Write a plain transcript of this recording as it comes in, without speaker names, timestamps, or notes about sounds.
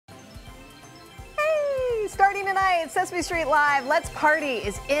starting tonight, Sesame Street Live, Let's Party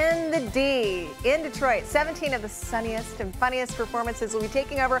is in the D in Detroit. 17 of the sunniest and funniest performances will be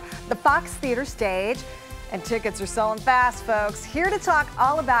taking over the Fox Theater stage. And tickets are selling fast, folks. Here to talk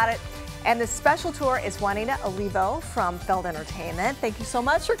all about it. And this special tour is Juanita Olivo from Feld Entertainment. Thank you so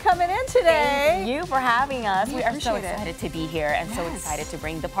much for coming in today. Thank you for having us. We are so appreciate excited to be here and so excited to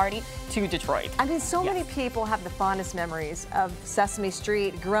bring the party to Detroit. I mean, so many people have the fondest memories of Sesame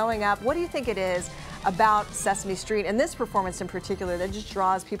Street growing up. What do you think it is about Sesame Street and this performance in particular that just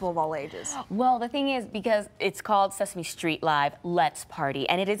draws people of all ages? Well, the thing is, because it's called Sesame Street Live, Let's Party,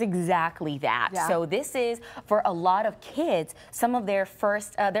 and it is exactly that. Yeah. So this is, for a lot of kids, some of their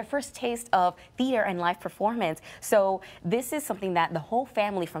first taste of theater and live performance. So this is something that the whole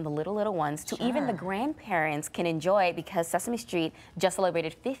family, from the little ones to even the grandparents, can enjoy, because Sesame Street just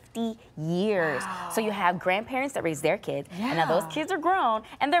celebrated 50 years. Wow. So you have grandparents that raise their kids, and now those kids are grown,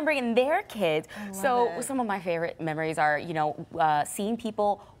 and they're bringing their kids. So some of my favorite memories are, you know, seeing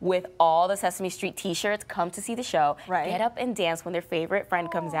people with all the Sesame Street t-shirts come to see the show, get up and dance when their favorite friend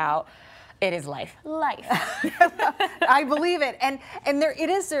comes out. It is life. I believe it. And there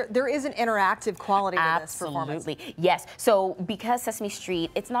is an interactive quality to this performance. Absolutely. Yes. So because Sesame Street,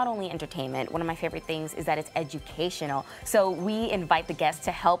 it's not only entertainment. One of my favorite things is that it's educational. So we invite the guests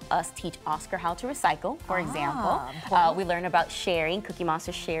to help us teach Oscar how to recycle, for example. We learn about sharing. Cookie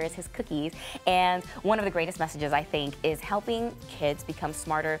Monster shares his cookies. And one of the greatest messages, I think, is helping kids become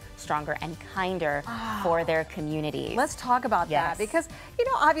smarter, stronger, and kinder for their community. Let's talk about that, because, you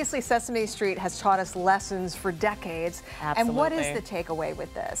know, obviously Sesame Street has taught us lessons for decades. Absolutely. And what is the takeaway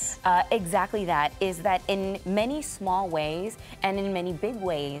with this? Exactly that, is that in many small ways and in many big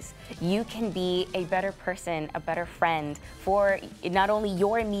ways, you can be a better person, a better friend for not only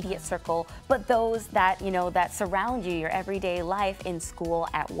your immediate circle, but those that, you know, that surround you, your everyday life, in school,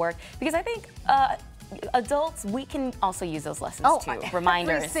 at work. Because I think adults, we can also use those lessons too.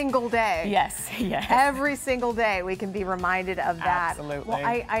 Reminders. Every single day. Yes. Every single day we can be reminded of that. Absolutely.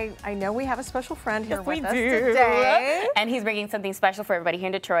 Well, I know we have a special friend here with us do. today. And he's bringing something special for everybody here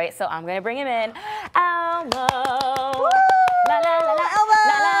in Detroit, so I'm going to bring him in. Elmo! Woo! La la la la, Elmo!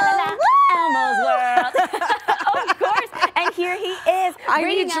 la la la la, Elmo's world. Of course, and here he is. I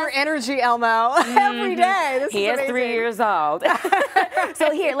need your energy, Elmo, every day. This he is is 3 years old.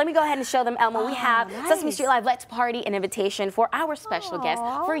 So here, let me go ahead and show them, Elmo. We have Sesame Street Live Let's Party, an invitation for our special guest,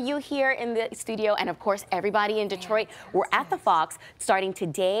 for you here in the studio, and of course everybody in Detroit. We're at the Fox starting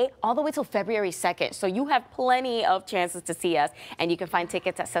today all the way till February 2nd. So you have plenty of chances to see us, and you can find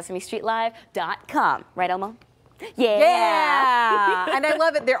tickets at sesamestreetlive.com. Right, Elmo? Yeah. And I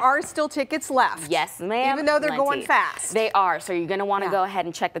love it. There are still tickets left. Yes, ma'am. Even though they're going fast. They are. So you're going to want to go ahead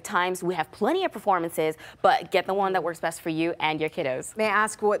and check the times. We have plenty of performances, but get the one that works best for you and your kiddos. May I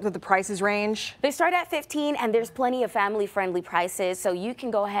ask what the prices range? They start at $15, and there's plenty of family-friendly prices, so you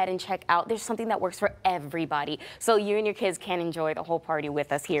can go ahead and check out. There's something that works for everybody, so you and your kids can enjoy the whole party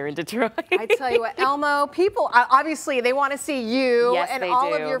with us here in Detroit. I tell you what, Elmo, people, obviously, they want to see you and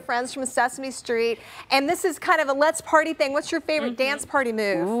all of your friends from Sesame Street, and this is kind of a Let's Party thing. What's your favorite dance party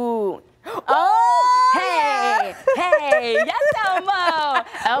move? Ooh. Oh, hey, hey, yes, Elmo.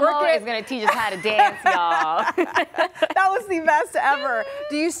 Elmo is going to teach us how to dance, y'all. That was the best ever.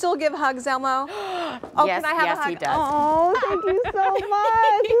 Do you still give hugs, Elmo? Oh, yes, can I have a hug? He does. Oh, thank you so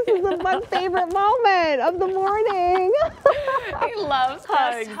much. This is my favorite moment of the morning. He loves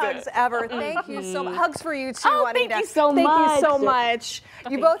hugs. Best hugs ever. Thank you so much. Hugs for you too, Juanita. Thank you so much. Thank you so much.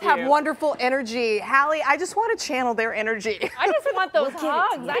 You both have wonderful energy. Hallie, I just want to channel their energy. I just want those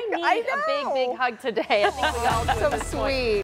hugs. I need a big hug today. I think we all do. So sweet.